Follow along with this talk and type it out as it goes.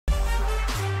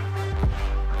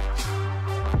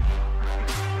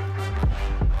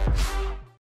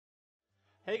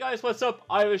Guys, what's up?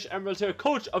 IrishEmerald here,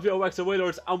 coach of your Wexford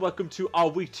Wailords, and welcome to our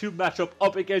week 2 matchup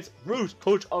up against Rewt,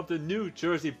 coach of the New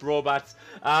Jersey Brobats.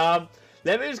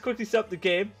 Let me just quickly set up the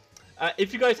game.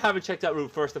 If you guys haven't checked out Rewt,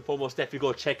 first and foremost, definitely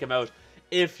go check him out.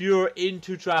 If you're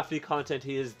into draft league content,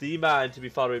 he is the man to be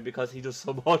following because he does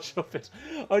so much of it.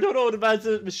 I don't know, the man's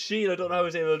a machine. I don't know how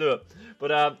he's able to do it.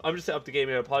 But I'm just setting up the game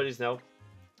here. Apologies now.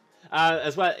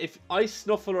 As well, if I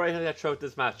snuffle right here throughout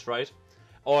this match, right?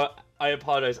 Or I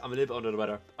apologize, I'm a little bit under the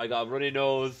weather. I got a runny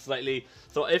nose slightly.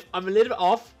 So if I'm a little bit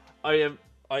off, I'm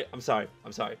sorry,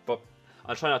 but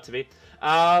I'll try not to be.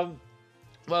 What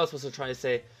else was I trying to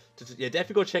say? Yeah,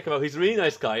 definitely go check him out. He's a really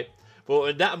nice guy. But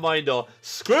with that in mind though,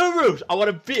 screw Rewt! I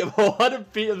want to beat him. I want to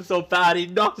beat him so bad. He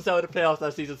knocked us out of the playoffs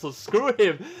last season, so screw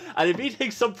him. And if he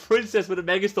thinks some princess with a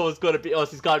megastone is going to beat us,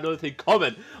 he's got another thing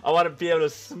coming. I want to be able to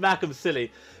smack him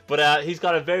silly. But he's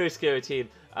got a very scary team.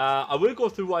 I will go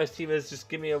through what his team is. Just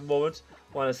give me a moment.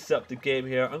 I want to set up the game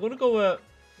here. I'm going to go with,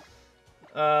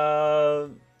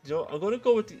 I'm going to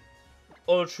go with the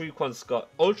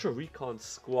Ultra Recon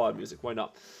Squad music. Why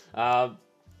not?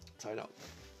 Sorry, no.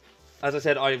 As I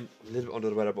said, I'm a little bit under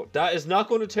the weather, but that is not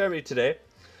going to tear me today.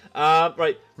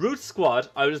 Right, Rewt's squad.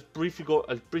 I'll just briefly go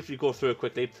through it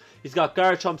quickly. He's got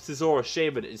Garchomp, Scizor,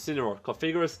 Shaman, Incineroar,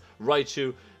 Configurus,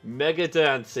 Raichu, Mega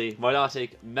Diancie,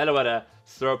 Milotic, Meloetta,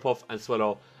 Slurpuff, and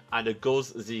Swallow, and a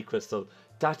Ghost Z Crystal.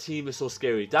 That team is so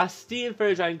scary. That Steel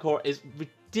Fairy Dragon Core is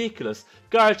ridiculous.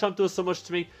 Garchomp does so much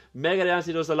to me. Mega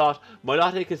Diancie does a lot.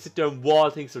 Milotic can sit there and wall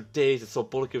things for days. It's so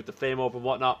bulky with the flame orb and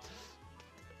whatnot.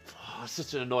 Oh, it's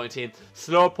such an annoying team.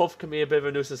 Slurpuff can be a bit of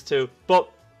a nuisance too,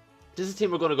 but this is the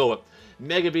team we're going to go with.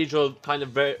 Mega Beedrill, kind of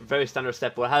very standard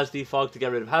step, but it has Defog to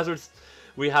get rid of hazards.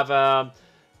 We have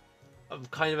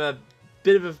kind of a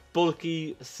bit of a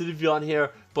bulky Sylveon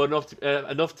here, but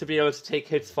enough to be able to take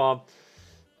hits from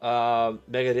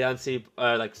Mega Diancie,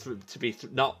 like to be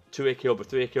not 2 KO but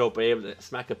 3 KO, but able to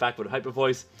smack it back with a Hyper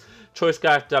Voice. Choice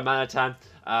Scarf, Darmanitan,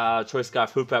 Choice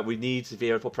Scarf, Hoopat. We need to be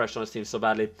able to put pressure on his team so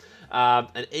badly.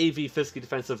 An AV physically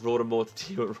defensive Rotom mode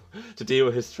to deal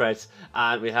with his threats,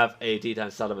 and we have a D-Dan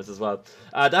Salamence as well.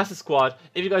 That's the squad.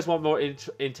 If you guys want more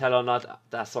intel on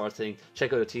that sort of thing,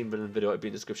 check out the team building video. It'll be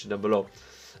in the description down below.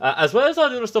 As well as all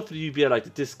the other stuff for the UBL, like the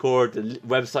Discord, the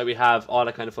website we have, all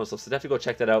that kind of fun stuff. So definitely go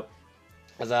check that out.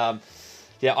 As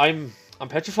yeah, I'm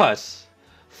petrified.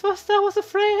 First I was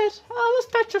afraid, I was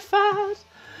petrified,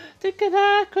 thinking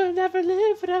I could never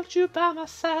live without you by my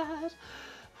side.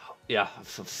 Yeah, I'm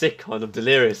sick and I'm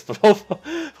delirious, but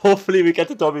hopefully we get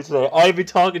the W today. I've been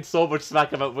talking so much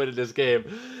smack about winning this game.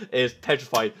 It's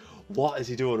petrified. What is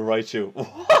he doing to Raichu?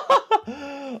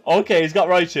 Okay, he's got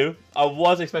Raichu. I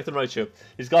was expecting Raichu.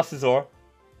 He's got Scizor.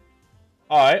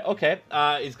 Alright, okay.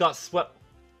 He's got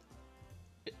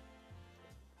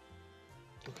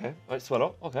Okay, right,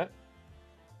 Swallow. Okay.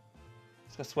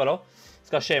 He's got Swallow. He's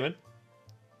got Shaman.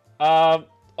 Alright,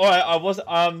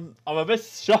 I'm a bit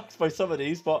shocked by some of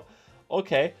these, but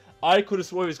okay. I could have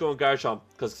sworn he was going Garchomp,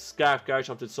 because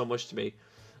Garchomp did so much to me.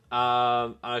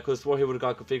 And I could have sworn he would have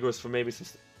gone Configurus for maybe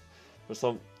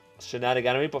some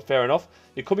shenaniganery, but fair enough.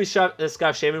 It could be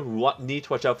Scarf Shaman. We need to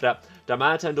watch out for that.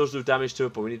 Darmanitan does do damage to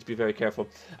it, but we need to be very careful.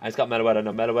 And he's got Meloetta.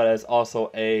 Now, Meloetta is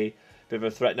also a bit of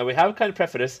a threat. Now, we have kind of prep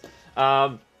for this.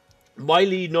 My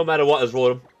lead, no matter what, is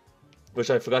Rotom, which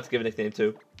I forgot to give a nickname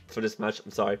to for this match.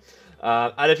 I'm sorry.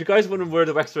 And if you guys are wondering where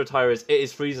the Wexford attire is, it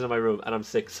is freezing in my room, and I'm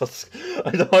sick. So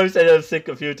I know I've said I'm sick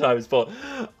a few times, but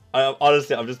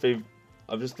honestly, I'm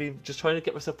just trying to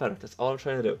get myself better. That's all I'm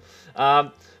trying to do.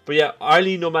 But yeah, our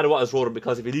lead, no matter what, is Rotom,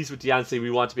 because if he leaves with Diancie, we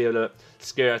want to be able to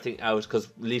scare everything out, because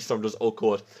Leaf Storm does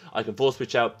O-Code. I can full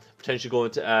switch out, potentially go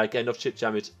into get enough chip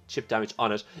damage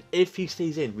on it. If he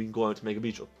stays in, we can go on to Mega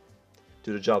Beedrill.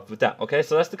 Do the job with that. Okay,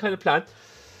 so that's the kind of plan.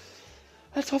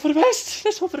 Let's hope for the best.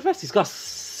 Let's hope for the best.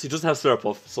 He doesn't have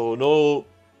Slurpuff, so no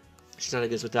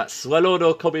shenanigans with that. Swallow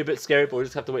though could be a bit scary, but we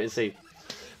just have to wait and see.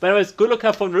 But anyways, good luck,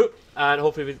 have fun, Rewt, and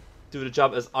hopefully we do the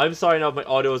job. As I'm sorry now, my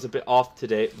audio is a bit off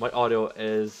today. My audio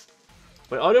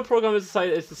program has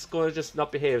decided it's just going to just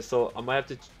not behave, so I might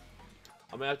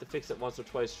have to fix it once or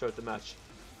twice throughout the match.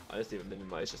 I just leave it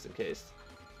minimized just in case.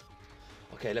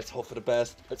 Okay, let's hope for the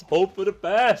best. Let's hope for the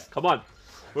best. Come on.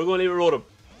 We're going to leave it Rotom.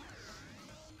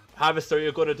 Harvester,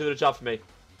 you're going to do the job for me.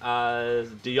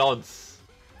 Deonce.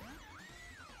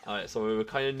 Alright, so we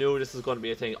kind of knew this was going to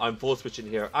be a thing. I'm volt switching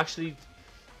here. Actually,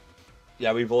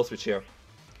 yeah, we volt switch here.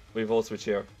 We volt switch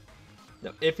here.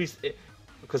 Now, if he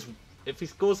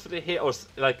goes for the hit, or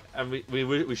like, and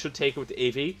we should take it with the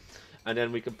AV, and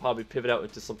then we can probably pivot out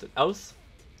into something else.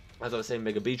 As I was saying,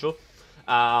 Mega Beedrill.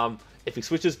 If he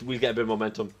switches, we'll get a bit of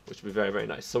momentum, which would be very, very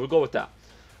nice. So we'll go with that.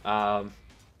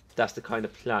 That's the kind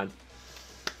of plan.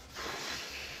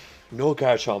 No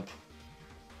Garchomp.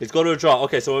 He's going to draw.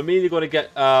 Okay, so we're immediately going to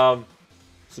get some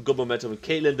good momentum with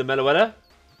Caitlyn, the Meloetta,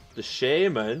 the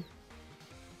Shaman.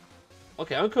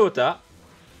 Okay, I'm cool with that.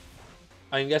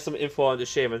 I can get some info on the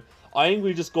Shaman. I think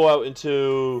we just go out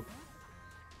into...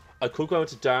 I could go out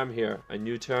to Darm here. A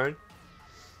new turn.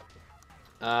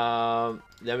 I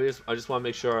just want to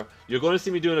make sure. You're going to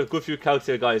see me doing a good few calcs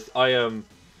here, guys. I am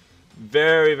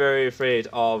very, very afraid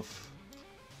of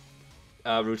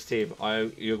Rewt's team.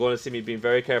 You're going to see me being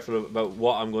very careful about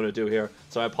what I'm going to do here.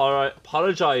 So I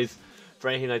apologize for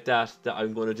anything like that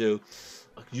I'm going to do.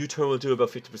 U-turn will do about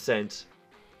 50%.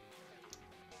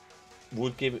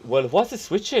 Would give. Well, what's the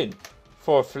switch in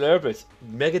for Flare Blitz?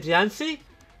 Mega Diancie?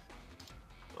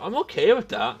 I'm okay with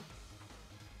that.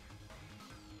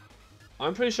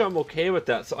 I'm pretty sure I'm okay with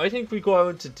that. So I think we go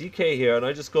out to DK here and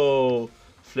I just go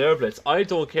Flare Blitz. I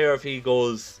don't care if he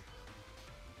goes...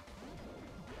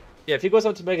 Yeah, if he goes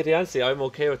on to Mega Diancie, I'm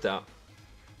okay with that.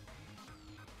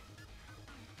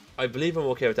 I believe I'm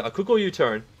okay with that. I could go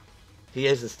U-turn. He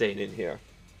isn't staying in here.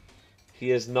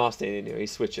 He is not staying in here.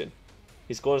 He's switching.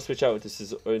 He's going to switch out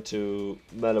into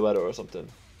Meloetta or something.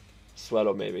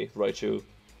 Swallow maybe. Raichu.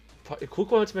 It could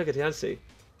go on to Mega Diancie.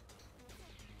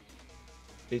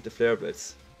 Eat the Flare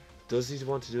Blitz. Does he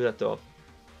want to do that though?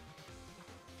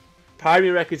 Part of me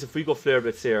reckons if we go Flare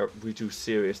Blitz here, we do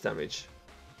serious damage.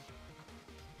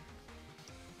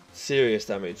 Serious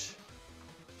damage.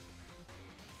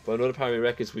 But another part of me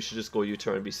reckons we should just go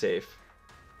U-turn and be safe.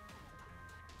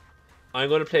 I'm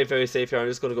going to play very safe here. I'm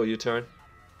just going to go U-turn.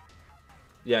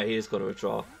 Yeah, he is going to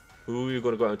withdraw. Who are you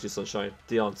going to go out to, Sunshine?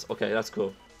 Deonce. Okay, that's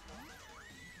cool.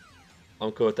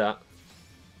 I'm cool with that.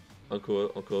 I'm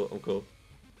cool. I'm cool. I'm cool.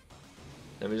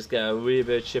 Let me just get a wee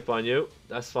bit of chip on you.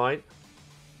 That's fine.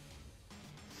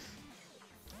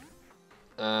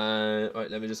 Right,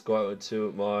 let me just go out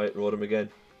into my Rotom again.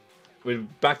 We're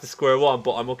back to square one,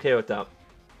 but I'm okay with that.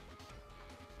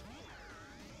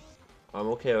 I'm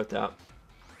okay with that.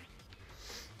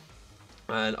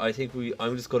 And I think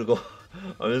I'm just gonna go.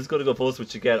 I'm just gonna go full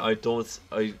switch again. I don't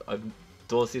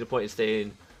see the point in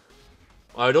staying.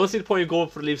 I don't see the point in going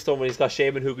for the Leaf Storm when he's got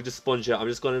Shaman who can just sponge it. I'm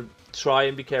just gonna try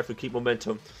and be careful, keep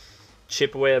momentum,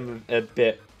 chip away a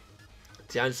bit.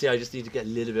 Diancie, I just need to get a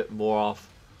little bit more off.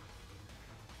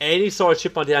 Any sort of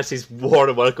chip on Diancie is more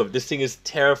than welcome. This thing is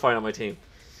terrifying on my team.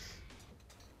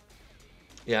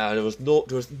 Yeah, there was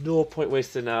no point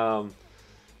wasting a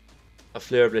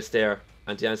Flare Blitz there,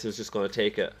 and Diancie was just going to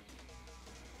take it.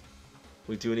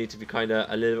 We do need to be kind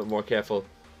of a little bit more careful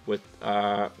with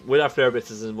our Flare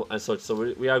Blitzes and such, so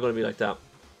we are going to be like that.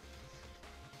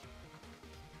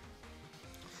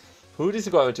 Who does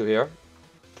he go into here?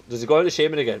 Does he go into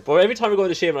Shaman again? But every time I go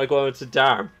into Shaman, I go into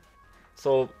Darm.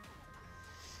 So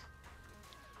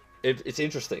it's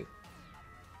interesting.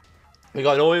 We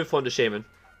got no info on the Shaman.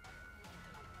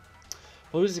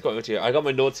 Who is he going into here? I got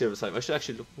my notes here this time. I should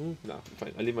actually look. No,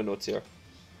 fine. I'll leave my notes here.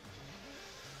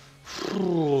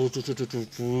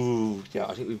 Yeah,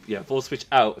 I think full switch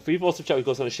out. If we full switch out, we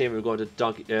go on a Shaman. We're going to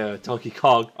Donkey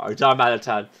Kong or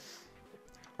Darmanitan.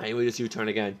 I think we just U-turn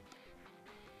again.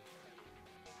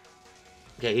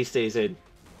 Okay, he stays in.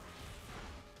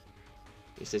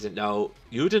 He stays in. Now,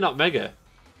 you did not Mega.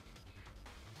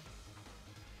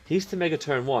 He's to Mega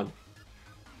turn 1.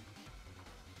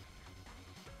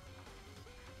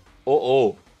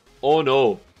 Oh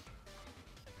no.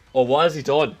 Oh, what has he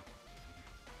done?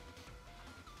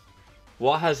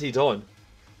 What has he done?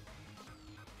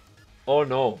 Oh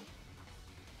no.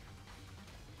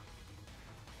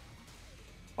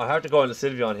 I have to go into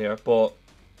Sylveon here, but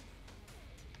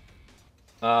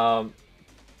I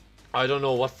don't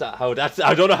know I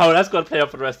don't know how that's going to play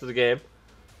out for the rest of the game.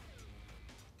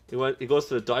 He goes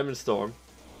to the Diamond Storm.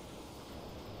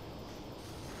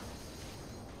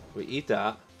 We eat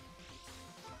that.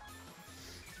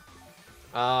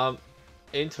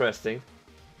 Interesting.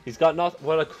 He's got not.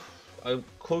 Well, I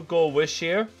could go Wish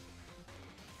here.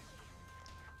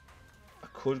 I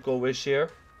could go Wish here.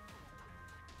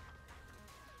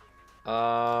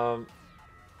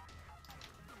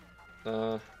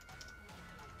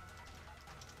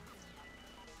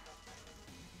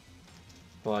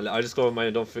 Well, I just go with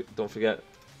mine. Don't forget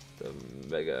the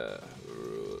Mega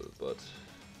rule, but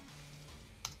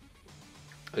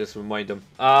I just remind them.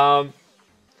 I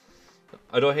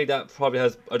don't think that probably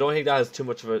has. I don't think that has too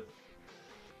much of it.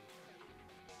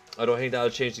 I don't think that'll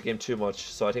change the game too much.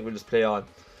 So I think we'll just play on.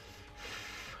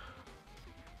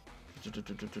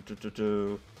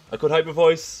 I could Hyper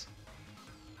Voice.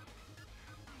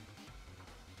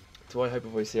 Do I Hyper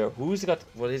Voice here? Who's he got?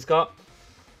 Well, he's got.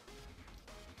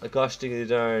 A gosh diggity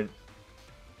darn.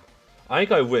 I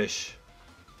think I Wish.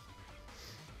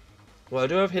 Well, I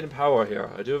do have hidden power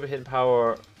here. I do have a hidden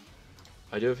power.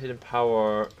 I do have hidden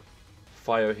power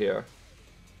fire here.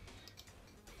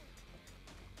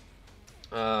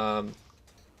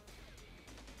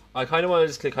 I kind of want to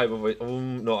just click Hyper Voice.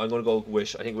 No, I'm going to go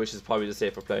Wish. I think Wish is probably the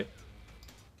safer play,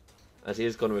 as he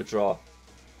is going to withdraw.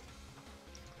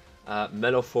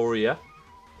 Melophoria.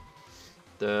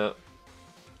 The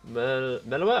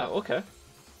Meloa, okay.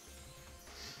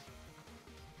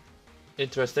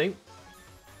 Interesting.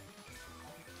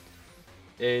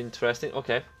 Interesting,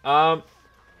 okay. I'm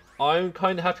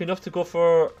kind of happy enough to go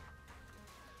for...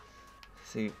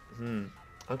 I'm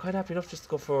kind of happy enough just to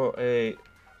go for a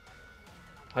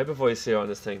Hyper Voice here on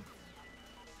this thing.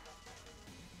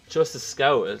 Just to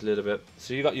scout it a little bit.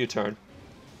 So you got U-turn.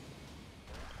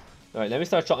 Alright, let me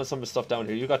start jotting some of the stuff down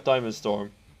here. You got Diamond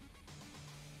Storm.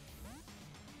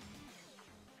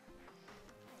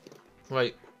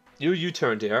 Right, you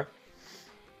U-turned here.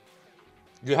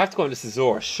 You have to go into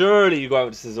Scizor. Surely you go out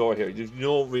into Scizor here. There's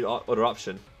no real other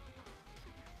option.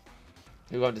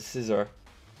 You go into Scizor.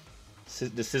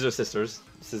 The Scissor Sisters.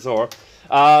 Scizor.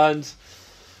 And...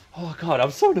 oh god,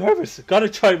 I'm so nervous. Gotta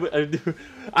try...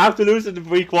 after losing in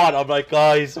week 1, I'm like,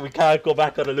 guys, we can't go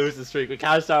back on a losing streak. We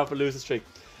can't start off a losing streak.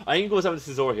 I think he goes out into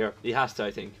Scizor here. He has to,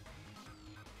 I think.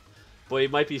 But he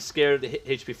might be scared of the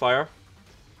HP Fire.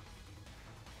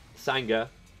 Sanga.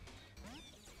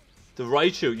 The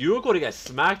Raichu. You are going to get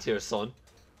smacked here, son.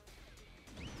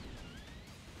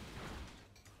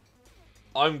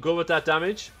 I'm good with that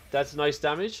damage. That's nice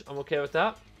damage. I'm okay with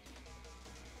that.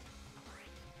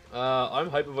 I'm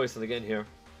Hyper Voicing again here.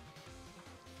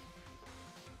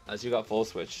 As you got Full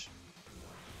Switch.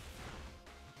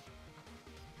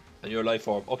 And your Life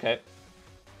Orb. Okay.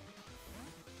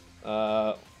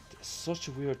 Such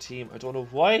a weird team. I don't know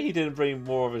why he didn't bring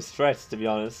more of his threats, to be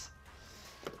honest.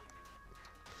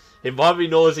 He probably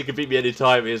knows he can beat me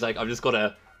anytime. He's like, I'm just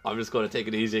gonna take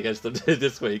it easy against them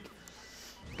this week.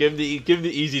 Give him the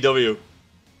easy W.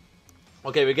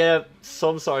 Okay, we get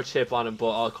some sort of chip on him,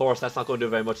 but of course that's not going to do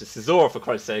very much. It's Scizor, for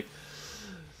Christ's sake.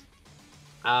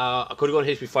 I could have gone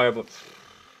HP Fire, but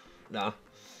nah.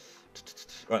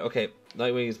 Right, okay.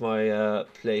 Nightwing is my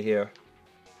play here.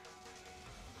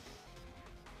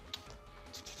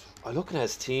 I'm looking at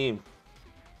his team.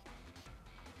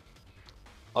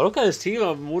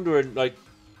 I'm wondering, like...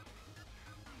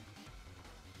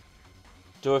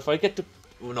 do if I get to...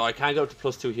 oh, no, I can't go up to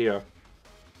 +2 here.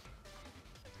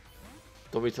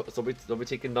 Don't be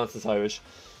thinking nonsense, Irish.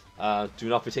 Do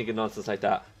not be thinking nonsense like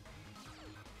that.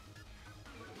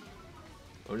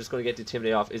 I'm just going to get the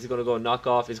Intimidate off. Is he going to go knock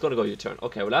off? He's going to go U-turn.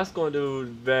 Okay, well that's going to do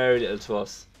very little to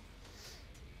us.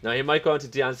 Now he might go into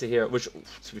Diancie here, which,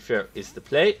 to be fair, is the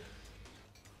play.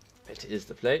 It is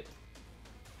the play.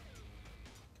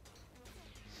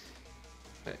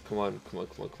 Okay, come on.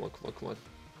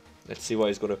 Let's see what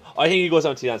he's going to... I think he goes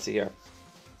on to Diancie here.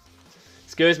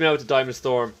 Scares me out to Diamond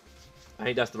Storm. I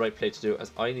think that's the right play to do,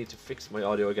 as I need to fix my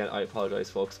audio again. I apologize,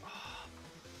 folks.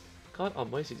 God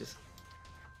almighty, just...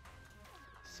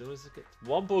 as soon as it gets...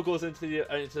 one bug goes into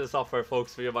the software,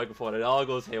 folks, for your microphone, it all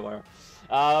goes haywire.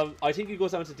 I think he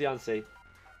goes down to Diancie.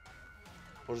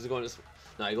 Or does he go into...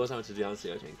 no, he goes down to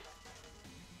Diancie, I think.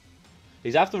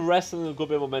 He's after wrestling a good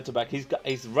bit of momentum back.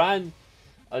 He's ran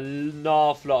an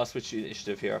awful lot of switch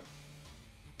initiative here.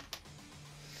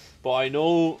 But I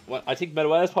know... well, I think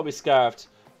Meloa is probably scarfed.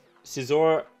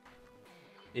 Scizor,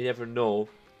 you never know.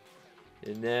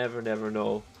 You never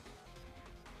know.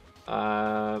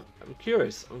 I'm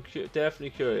curious. I'm definitely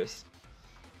curious.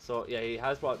 So yeah, he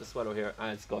has brought the Swallow here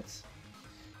and it's Guts.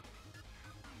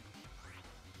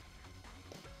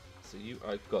 So you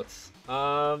are Guts.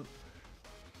 Alright,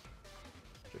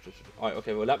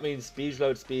 okay, well that means speed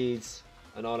load speeds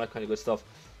and all that kind of good stuff.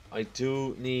 I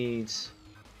do need...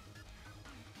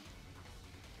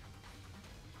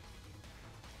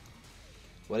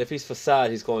 well, if he's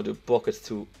Facade, he's going to do buckets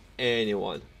to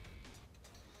anyone.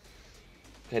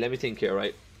 Okay, let me think here,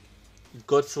 right?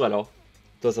 Good Swallow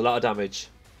does a lot of damage.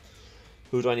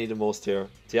 Who do I need the most here?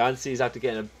 Diancie's after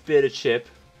getting a bit of chip.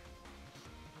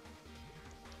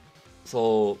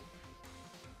 So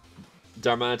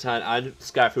Darmanitan and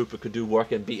Scarf Hooper could do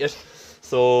work and beat it.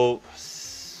 So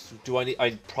do I need...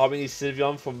 I probably need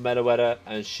Sylveon from Meloetta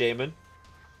and Shaman.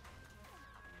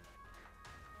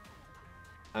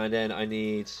 And then I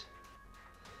need...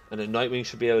 and then Nightwing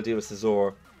should be able to deal with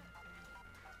Scizor.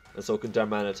 And so can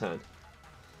Darmanitan.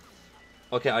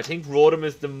 Okay, I think Rotom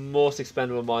is the most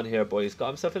expendable mon here, but he's got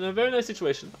himself in a very nice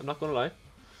situation. I'm not going to lie.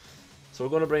 So we're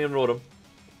going to bring in Rotom.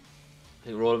 I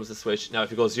think Rotom's the switch. Now if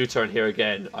he goes U-turn here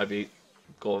again, I'd be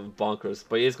going bonkers.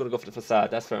 But he is going to go for the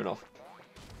Facade. That's fair enough.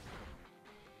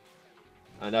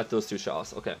 And that does 2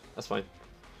 shots. Okay, that's fine.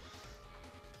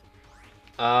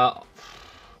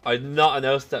 I've not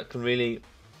announced that can really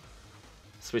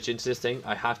switch into this thing.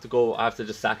 I have to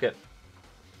just sack it.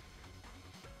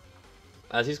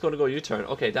 As he's going to go U-turn.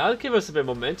 Okay, that'll give us a bit of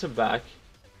momentum back.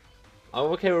 I'm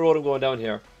okay with Rotom going down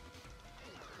here.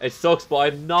 It sucks, but I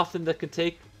have nothing that can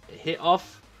take a hit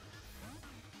off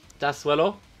that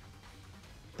Swellow.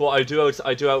 But I do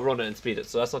outrun it and speed it,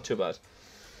 so that's not too bad.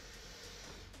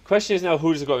 Question is now,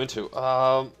 who does it go into?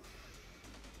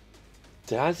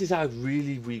 Deance's at a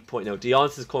really weak point now.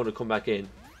 Deance's going to come back in.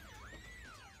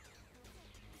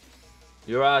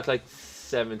 You're at like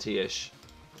 70-ish.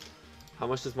 How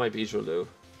much does my Beedrill do?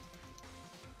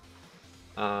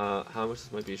 How much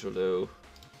does my Beedrill do?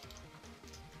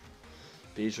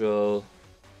 Beedrill.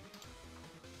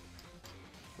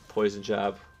 Poison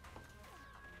Jab.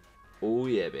 Oh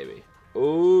yeah, baby.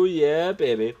 Oh yeah,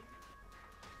 baby.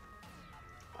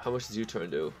 How much does U-turn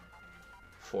do?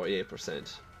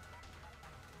 48%.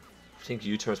 I think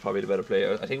U-turn is probably the better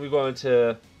player. I think we go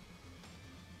into...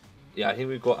 Yeah, I think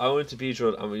we go out into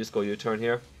Beedrill and we just go U-turn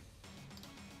here.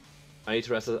 I need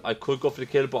to rest it. I could go for the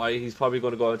kill, but he's probably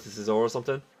going to go into Scizor or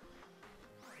something.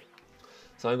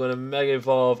 So I'm going to Mega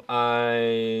Evolve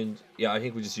and... Yeah, I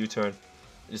think we just U-turn.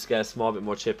 Just get a small bit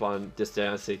more chip on this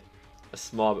Diancie. A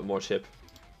small bit more chip.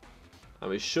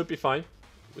 And we should be fine.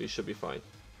 We should be fine.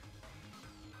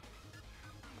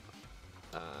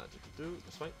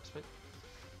 That's fine, that's fine.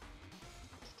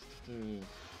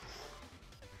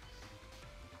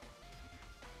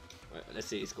 Right, let's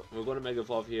see. We're going to Mega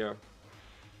Evolve here.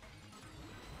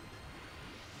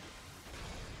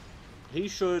 He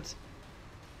should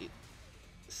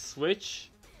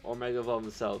switch or Mega Evolve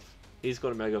himself. He's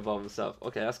going to Mega Evolve himself.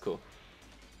 Okay, that's cool.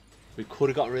 We could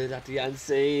have got rid of that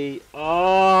DNC.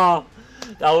 Oh,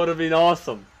 that would have been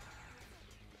awesome.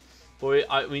 But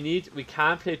we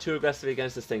can't play too aggressively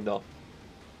against this thing though.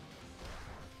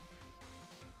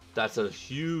 That's a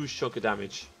huge chunk of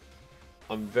damage.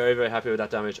 I'm very, very happy with that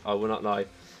damage. I will not lie.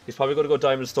 He's probably going to go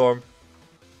Diamond Storm.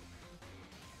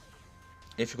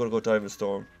 If you're going to go Diamond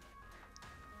Storm.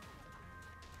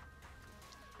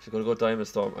 If you're going to go Diamond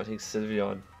Storm, I think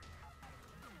Sylveon.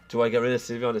 Do I get rid of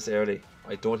Sylveon this early?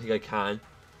 I don't think I can.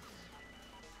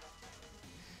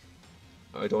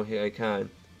 I don't think I can.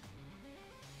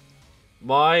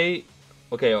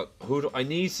 Okay, I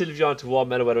need Sylveon to wall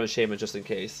Metal Weather and Shaman just in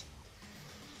case.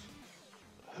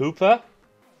 Hoopa?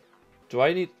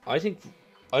 I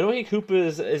don't think Hoopa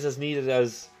is as needed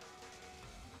as...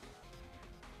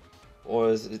 Or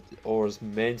is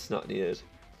Mence not needed?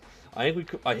 I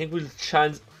think we'll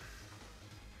chance...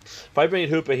 If I bring in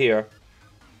Hoopa here...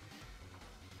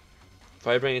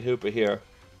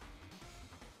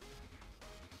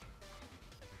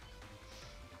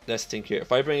 Let's think here.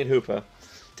 If I bring in Hoopa,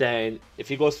 then if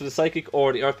he goes for the Psychic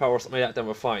or the Earth Power or something like that, then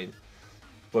we're fine.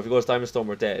 But if he goes Diamond Storm,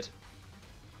 we're dead.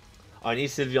 I need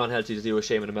Sylveon healthy to deal with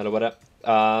Shaman and Metal with it.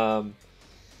 I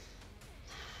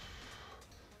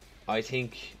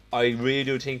really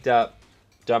do think that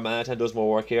Darmanitan does more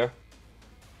work here.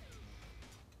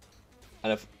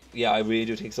 And I really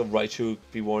do think some Raichu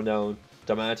be worn down.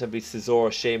 Darmanitan beats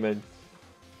Scizor, Shaman.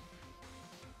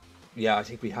 Yeah, I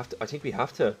think we have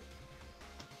to.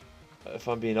 If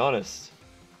I'm being honest.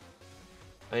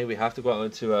 I think we have to go out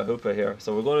into Hoopa here.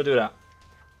 So we're going to do that.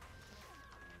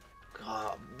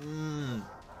 God.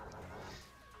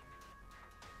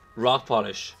 Rock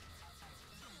Polish.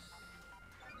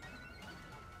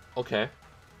 Okay.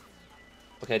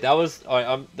 Okay, that was...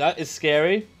 Alright, that is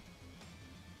scary.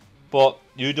 But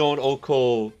you don't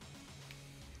Oko...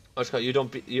 I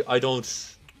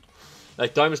don't...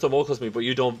 Like, Diamond Storm Okos me, but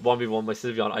you don't 1v1 my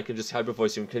Sylveon. I can just Hyper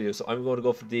Voice you and kill you. So I'm going to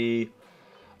go for the...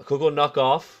 I could go Knock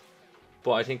Off.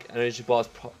 But I think Energy Ball is...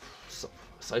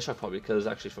 Side Shock probably kills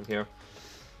actually from here.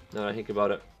 Now that I think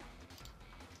about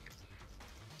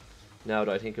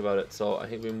it. So I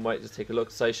think we might just take a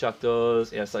look. Side Shock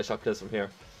does... Yeah, Side Shock kills from here.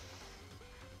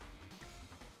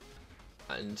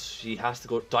 And she has to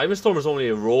go... Diamond Storm is only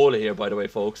a roll here, by the way,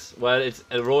 folks. Well, it's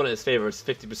a roll in his favour. It's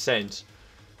 50%.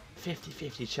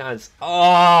 50-50 chance.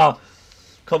 Oh!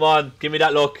 Come on, give me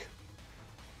that look.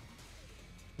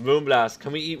 Moonblast.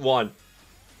 Can we eat one?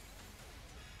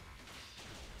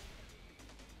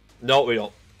 No, we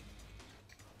don't.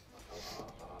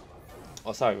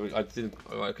 Oh, sorry. I didn't...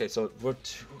 Okay, so we're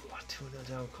 2-0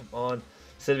 down. Come on.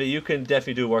 Sylvie, you can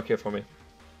definitely do work here for me.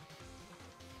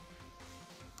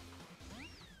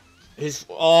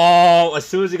 Oh, as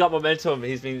soon as he got momentum,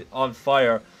 he's been on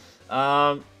fire.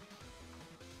 I'm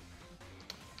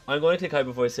going to take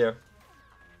Hyper Voice here.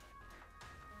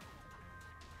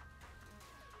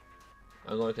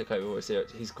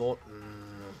 He's going...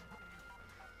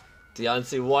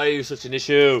 Deontay, why are you such an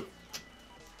issue?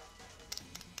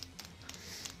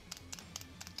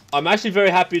 I'm actually very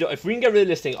happy that if we can get rid of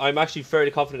this thing, I'm actually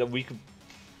fairly confident that we could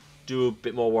do a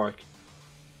bit more work.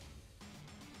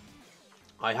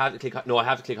 I have to click. No, I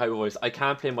have to click Hyper Voice. I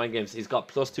can't play mind games. He's got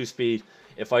 +2 speed.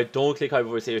 If I don't click Hyper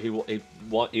Voice here, he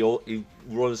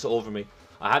runs over me.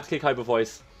 I have to click Hyper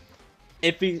Voice.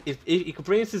 If he could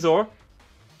bring in Scizor,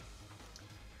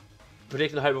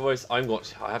 predicting the Hyper Voice, I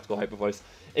have to go Hyper Voice.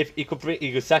 If he could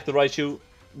sack the Raichu,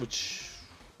 which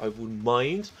I wouldn't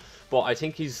mind, but I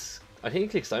think he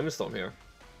clicks Diamond Storm here.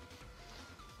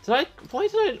 Why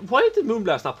did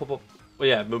Moonblast not pop up? Well,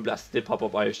 yeah, Moonblast did pop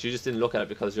up, Irish. You just didn't look at it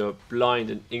because you're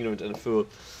blind and ignorant and a fool.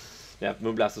 Yeah,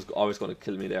 Moonblast was always going to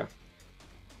kill me there.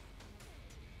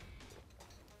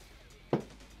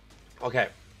 Okay.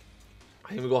 I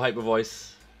think we go Hyper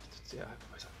Voice. Yeah, Hyper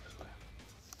Voice.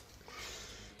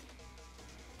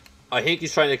 I think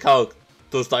he's trying to calc.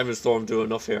 Does Diamond Storm do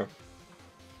enough here?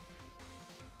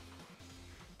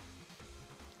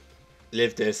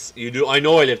 Live this. You do. I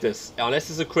know I live this.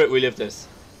 Unless it's a crit, we live this.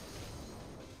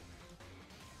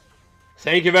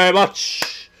 Thank you very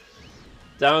much.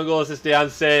 Down goes this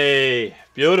Deontay.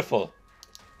 Beautiful.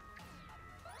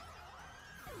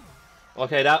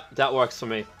 Okay, that works for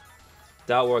me.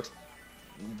 That works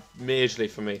majorly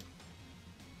for me.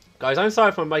 Guys, I'm sorry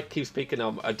if my mic keeps peaking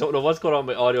now. I don't know what's going on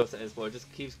with my audio settings, but it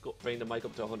just keeps bringing the mic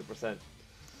up to 100%.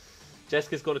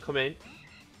 Jessica's going to come in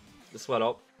to swell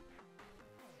up.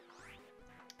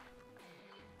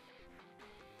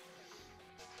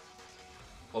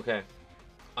 Okay.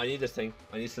 I need this thing.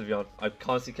 I need Sylveon. I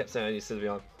constantly kept saying I need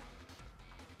Sylveon.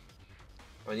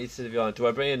 I need Sylveon. Do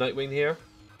I bring a Nightwing here?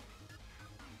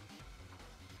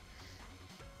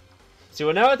 See,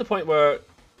 we're now at the point where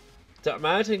the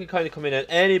Manatee can kind of come in at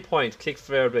any point, click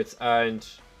Flare Blitz, and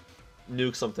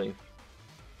nuke something.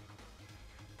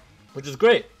 Which is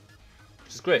great.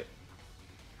 Which is great.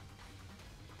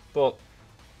 But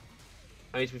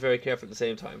I need to be very careful at the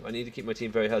same time. I need to keep my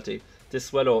team very healthy. This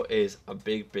Swellow is a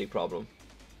big, big problem.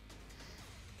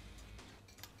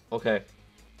 Okay.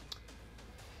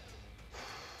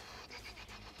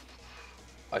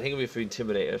 I think if we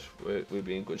intimidate it, we'll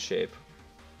be in good shape.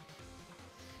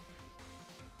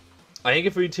 I think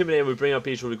if we intimidate and we bring out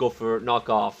Beach, we go for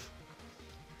knockoff.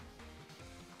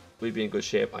 We'd be in good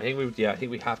shape. I think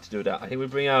we have to do that. I think we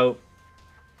bring out.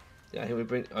 Yeah, I think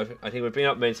we bring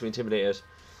out Mence. We intimidate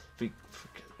it.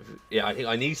 Yeah, I think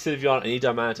I need Sylveon. I need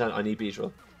Darmanitan. I need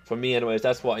Beedrill. For me, anyways,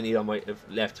 that's what I need on my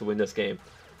left to win this game,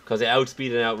 because they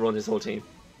outspeed and outrun his whole team.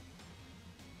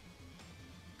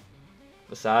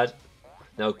 But sad.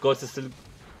 Now Guts is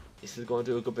still going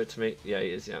to do a good bit to me. Yeah, he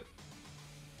is. Yeah.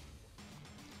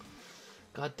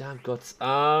 God damn Guts.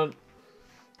 On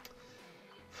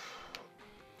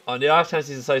the off chance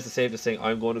he decides to save this thing,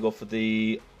 I'm going to go for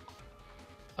the.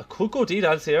 I could go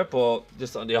D-Dance here, but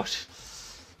just on the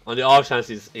off chance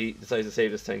he decides to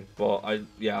save this thing. But I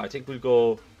think we'll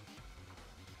go.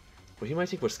 Well, he might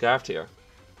think we're scarfed here.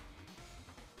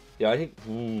 Yeah, I think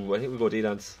we'll go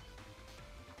D-Dance.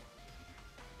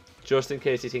 Just in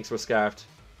case he thinks we're scarfed.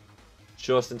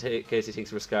 Just in case he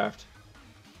thinks we're scarfed.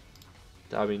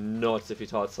 That'd be nuts if he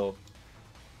thought so.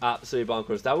 Absolutely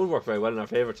bonkers. That would work very well in our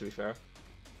favour, to be fair.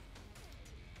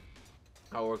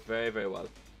 That would work very, very well.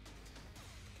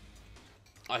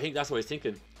 I think that's what he's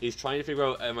thinking. He's trying to figure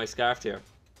out, am I scarfed here?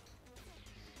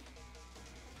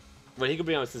 Well, he could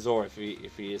bring out Scizor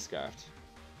if he is scarfed.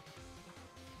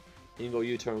 He can go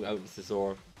U-turn out with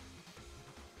Scizor.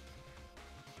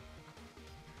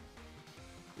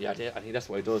 Yeah, I think that's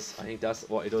what he does. I think that's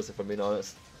what he does, if I'm being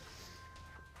honest.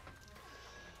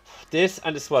 This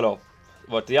and the Swellow.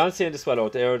 What, the Deontay and the Swellow,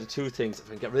 they are the two things. If I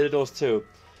can get rid of those two.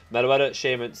 Meloetta,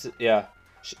 Shaman, yeah.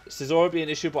 Scizor would be an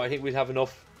issue, but I think we'd have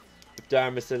enough if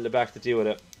Darm is still in the back to deal with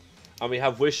it. And we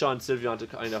have Wish on Sylveon to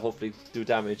kind of hopefully do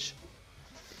damage.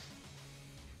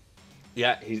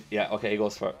 Yeah, okay, he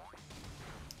goes for it.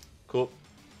 Cool.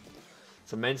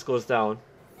 So Mence goes down.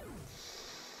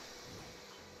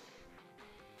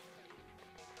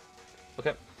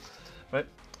 Okay. Right.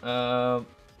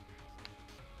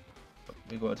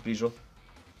 We go into Beedrill.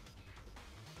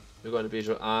 We go into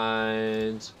Beedrill,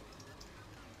 and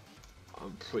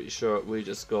I'm pretty sure we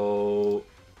just go.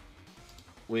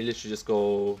 We literally just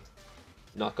go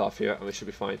knock off here, and we should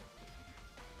be fine.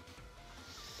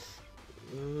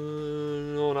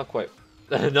 No, not quite.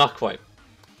 Not quite.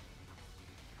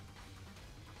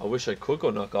 I wish I could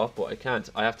go knock off, but I can't.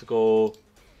 I have to go.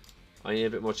 I need a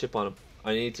bit more chip on him.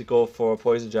 I need to go for a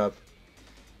poison jab.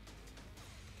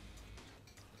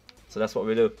 So that's what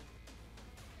we do.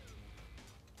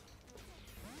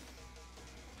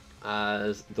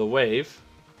 As the wave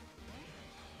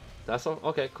That's all.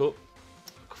 Okay, cool.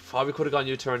 Probably could have gone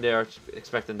U-turn there,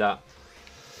 expecting that.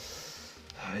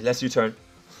 Let's U-turn.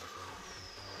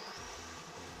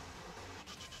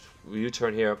 We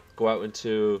U-turn here. Go out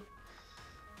into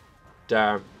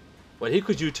Darm. Well, he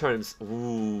could U-turn.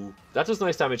 Ooh, that does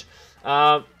nice damage.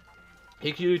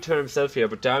 He could U-turn himself here,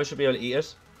 but Darm should be able to eat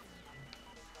it.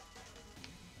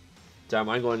 Darm,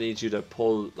 I'm going to need you to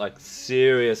pull like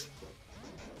serious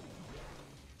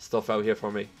stuff out here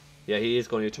for me. Yeah, he is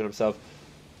going to U-turn himself.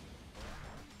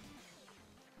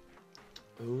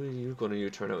 Who are you going to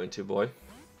U-turn out into, boy?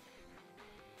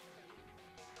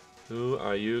 Who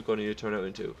are you going to U-turn out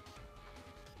into?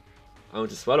 Out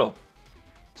into Swallow.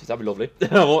 Jeez, that'd be lovely.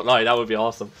 I won't lie, that would be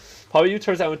awesome. Probably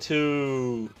U-turns out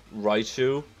into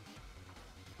Raichu,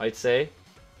 I'd say.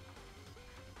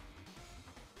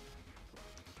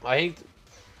 I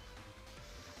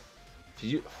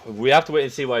think we have to wait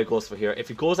and see what he goes for here. If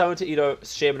he goes out into either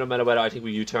Shaman or Meloetta, I think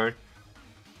we U-turn.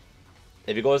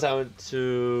 If he goes out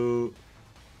into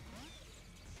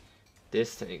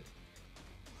this thing,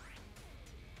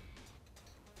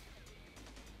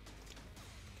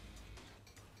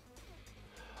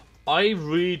 I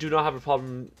really do not have a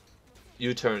problem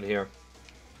U-turn here.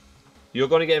 You're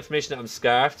going to get information that I'm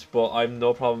scarfed, but I'm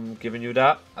no problem giving you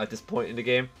that at this point in the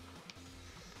game.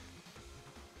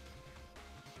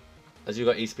 As you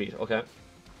got E-Speed, okay.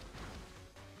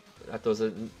 That does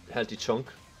a healthy chunk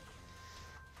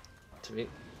to me.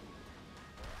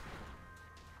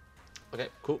 Okay,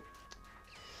 cool.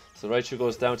 So Raichu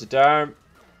goes down to Darm.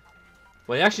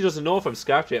 Well, he actually doesn't know if I'm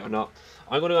scarfed yet or not.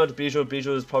 I'm going to go to Bijou.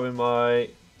 Bijou is probably my...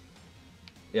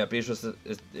 Yeah, Bijou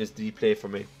is the play for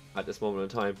me at this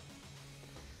moment in time.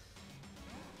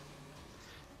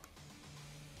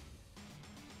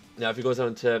 Now, if he goes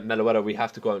down to Meloetta, we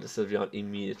have to go out to Sylveon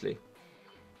immediately.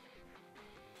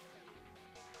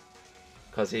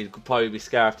 Because he'd probably be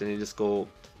scarfed and he'd just go...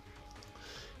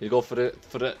 He'd go for the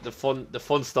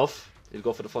fun stuff. He'd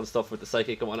go for the fun stuff with the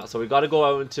Psychic and whatnot. So we got to go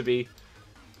out into B.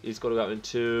 He's going to go out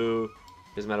into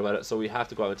his Meloetta. So we have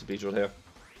to go out into Beedrill here.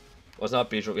 Well, it's not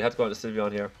Beedrill. We have to go out into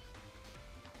Sylveon here.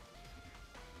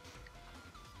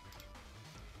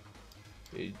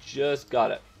 We just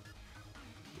got it.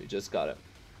 We just got it.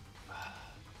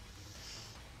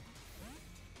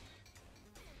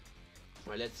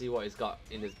 Right, let's see what he's got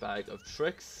in his bag of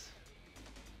tricks.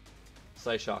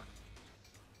 Psyshock.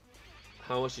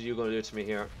 How much are you going to do to me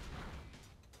here?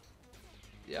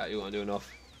 Yeah, you're going to do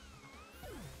enough.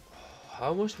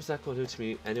 How much was that going to do to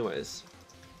me anyways?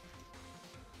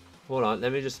 Hold on,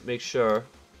 let me just make sure.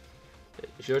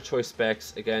 It's your choice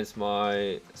specs against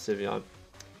my Sylveon.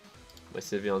 My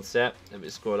Sylveon set. Let me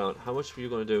scroll down. How much were you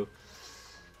going to do?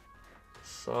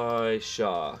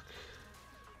 Psyshock.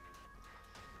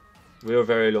 We were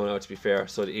very low now, to be fair,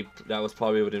 so that was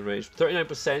probably within range.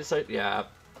 39%, so yeah,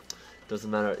 doesn't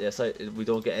matter. Yes, we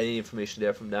don't get any information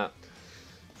there from that.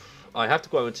 I have to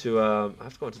go into I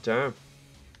have to go into Darm.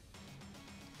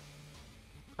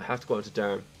 I have to go into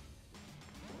Darm.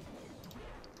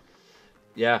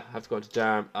 Yeah, I have to go into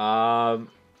Darm.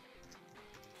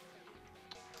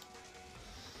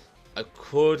 I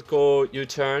could go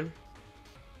U-turn.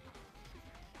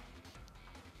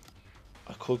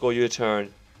 I could go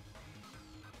U-turn.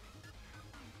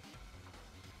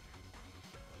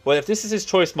 Well, if this is his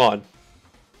choice mon,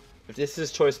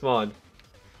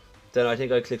 then I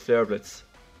think I click Flare Blitz.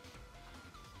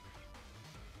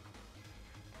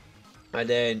 And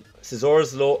then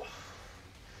Scissor's low.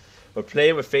 We're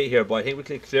playing with fate here, but I think we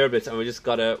click Flare Blitz and we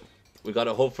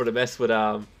gotta hope for the best with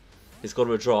he's gonna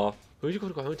withdraw. Who are you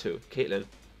gonna go out to? Caitlyn.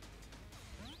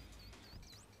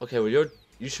 Okay, well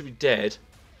you should be dead.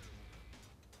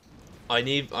 I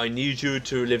need you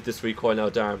to live this recoil now,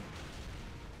 Darm.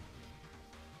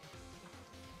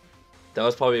 That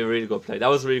was probably a really good play. That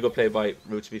was a really good play by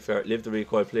Rewt, to be fair. Live the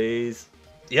recoil, please.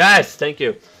 Yes! Thank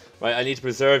you. Right, I need to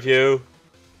preserve you.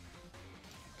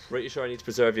 Pretty sure I need to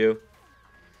preserve you.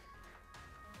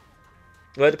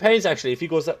 Well, it depends, actually. If he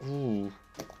goes that... Ooh.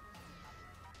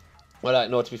 Well,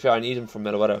 no, to be fair, I need him from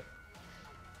Meloetta.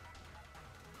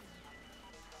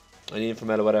 I need him from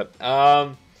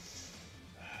Meloetta.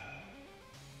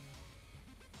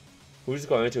 Who's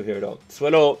going into here, though?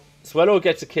 Swallow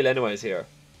gets a kill anyways here.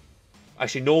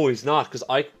 Actually, no, he's not, because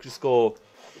I could just go...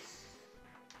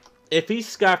 If he's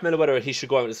Scarf Meloetta, he should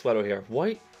go out with Swallow here.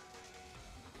 Why?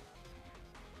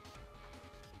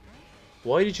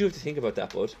 Why did you have to think about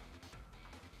that, bud?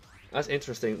 That's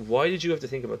interesting. Why did you have to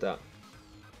think about that?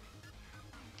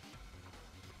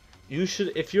 You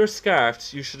should... If you're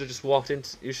Scarfed, you should have just walked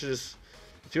into... You should just...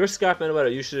 If you're Scarf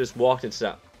Meloetta, you should have just walked into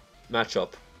that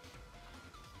matchup.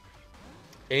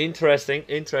 Interesting,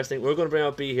 interesting. We're going to bring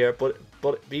out B here, but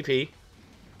BP.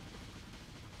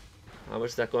 How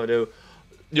much is that going to do?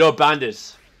 Yo,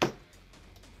 Bandit.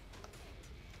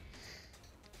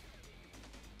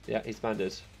 Yeah, he's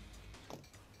Bandit.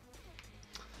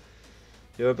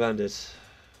 You're a Bandit.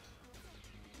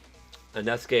 And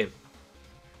that's game.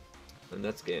 And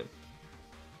that's game.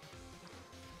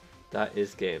 That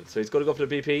is game. So he's going to go for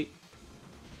the BP.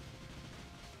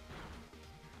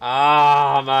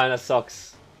 Ah, man, that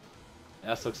sucks.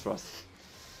 That sucks for us.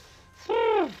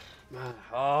 Man,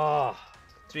 oh.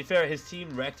 To be fair, his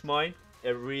team wrecked mine.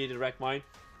 It really did wreck mine.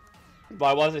 But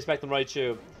I wasn't expecting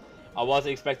Raichu. I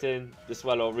wasn't expecting the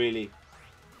Swellow, really.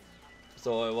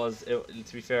 So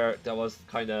to be fair, that was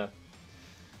kind of...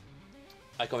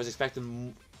 Like, I was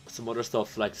expecting some other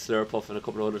stuff, like Slurpuff and a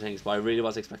couple of other things, but I really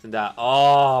wasn't expecting that.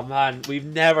 Oh, man, we've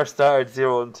never started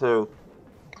 0-2.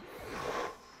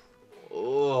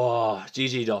 Oh,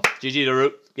 GG though. GG the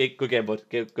Rewt. Good game, bud.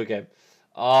 Good game.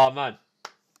 Oh, man.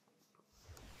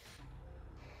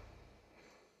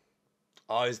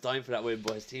 Oh, he's dying for that win,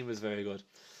 but his team was very good.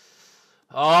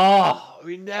 Oh,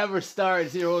 we never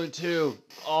started 0-2.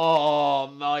 Oh,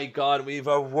 my God. We've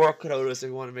our work cut out of us if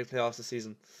we want to make playoffs this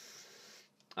season.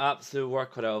 Absolute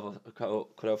work cut out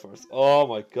for us. Oh,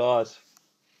 my God.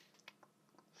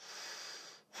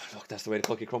 Look, that's the way the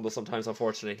cookie crumbles sometimes,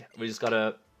 unfortunately. We just got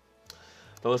to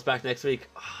bounce back next week.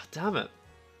 Oh, damn it.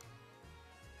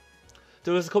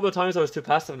 There was a couple of times I was too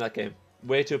passive in that game.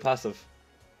 Way too passive.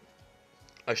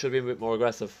 I should be a bit more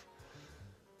aggressive.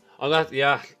 I'm gonna,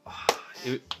 yeah.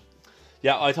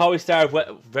 Yeah, I thought we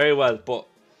started very well, but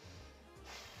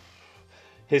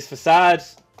his facade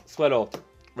Swellow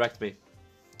wrecked me.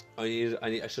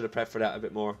 I should have prepped for that a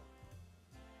bit more.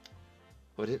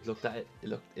 But it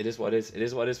is what it is. It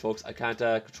is what it is, folks. I can't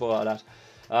control all that.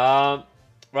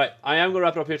 Right, I am gonna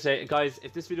wrap it up here today, and guys,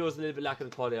 if this video was a little bit lacking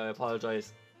in quality, I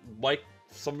apologize. For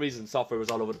some reason, software was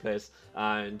all over the place,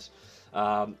 and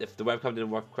if the webcam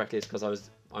didn't work correctly, it's because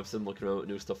I'm still mucking around with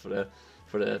new stuff for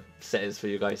the settings for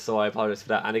you guys. So I apologize for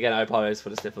that, and again, I apologize for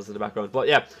the sniffles in the background. But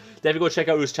yeah, definitely go check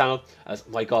out Rewt's channel.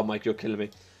 My God, Mike, you're killing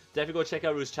me. Definitely go check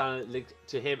out Rewt's channel, link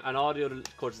to him and all the other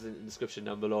courses in the description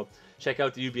down below. Check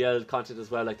out the UBL content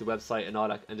as well, like the website and all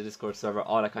that, and the Discord server,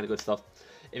 all that kind of good stuff.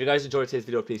 If you guys enjoyed today's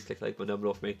video, please click the like button down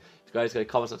below for me. If you guys got any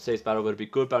comments on today's battle, going to be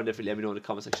good, bad, and different, let me know in the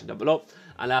comment section down below.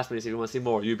 And last but not least, if you want to see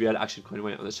more UBL action coming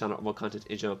away on this channel or more content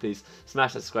in general, please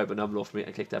smash that subscribe button down below for me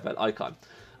and click that bell icon.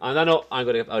 And on that note, I'm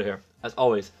going to get out of here. As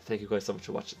always, thank you guys so much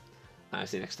for watching, and I'll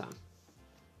see you next time.